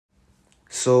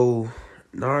So,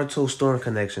 Naruto Storm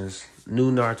Connections,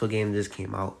 new Naruto game just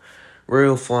came out.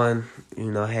 Real fun,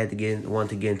 had to want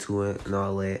to get into it and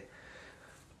all that.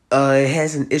 It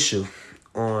has an issue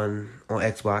on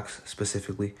Xbox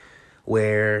specifically,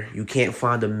 where you can't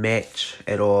find a match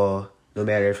at all, no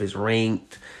matter if it's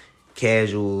ranked,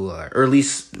 casual, or at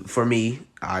least for me,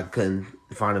 I couldn't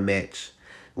find a match.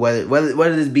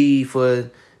 Whether this be for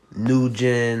new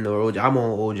gen or old, I'm on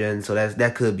old gen, so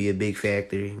that could be a big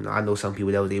factor. I know some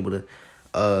people that was able to,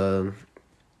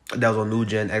 that was on new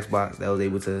gen Xbox that was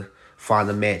able to find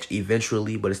a match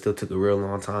eventually, but it still took a real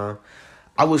long time.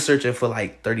 I was searching for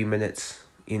like 30 minutes,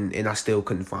 and I still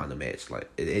couldn't find a match. Like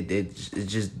it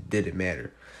just didn't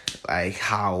matter. Like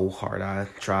how hard I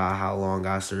try, how long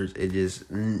I searched, it just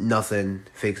nothing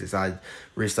fixes. I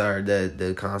restarted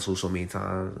the console so many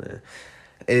times, and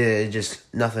it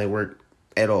just nothing worked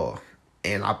at all.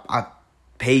 And I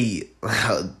paid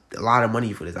a lot of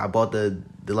money for this. I bought the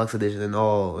deluxe edition and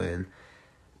all, and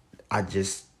I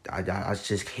just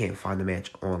can't find the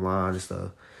match online and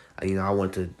stuff. I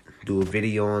want to do a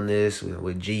video on this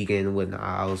with Jigen and whatnot.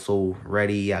 I was so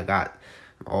ready. I got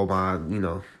all my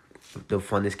the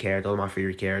funnest characters, all my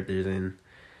favorite characters, and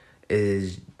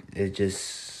it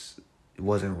just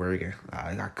wasn't working.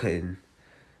 I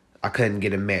couldn't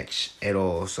get a match at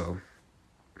all. So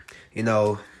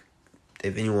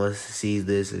if anyone sees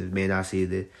this, it may not see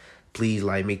it, please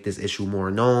make this issue more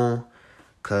known,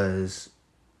 cause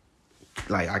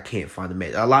I can't find the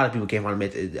match. A lot of people can't find the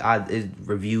match. It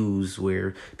reviews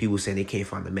where people saying they can't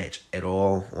find the match at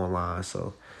all online.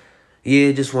 So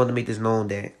yeah, just wanted to make this known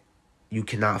that you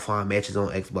cannot find matches on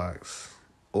Xbox,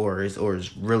 or it's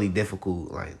really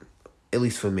difficult. At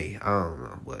least for me, I don't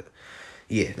know, but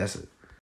yeah, that's it.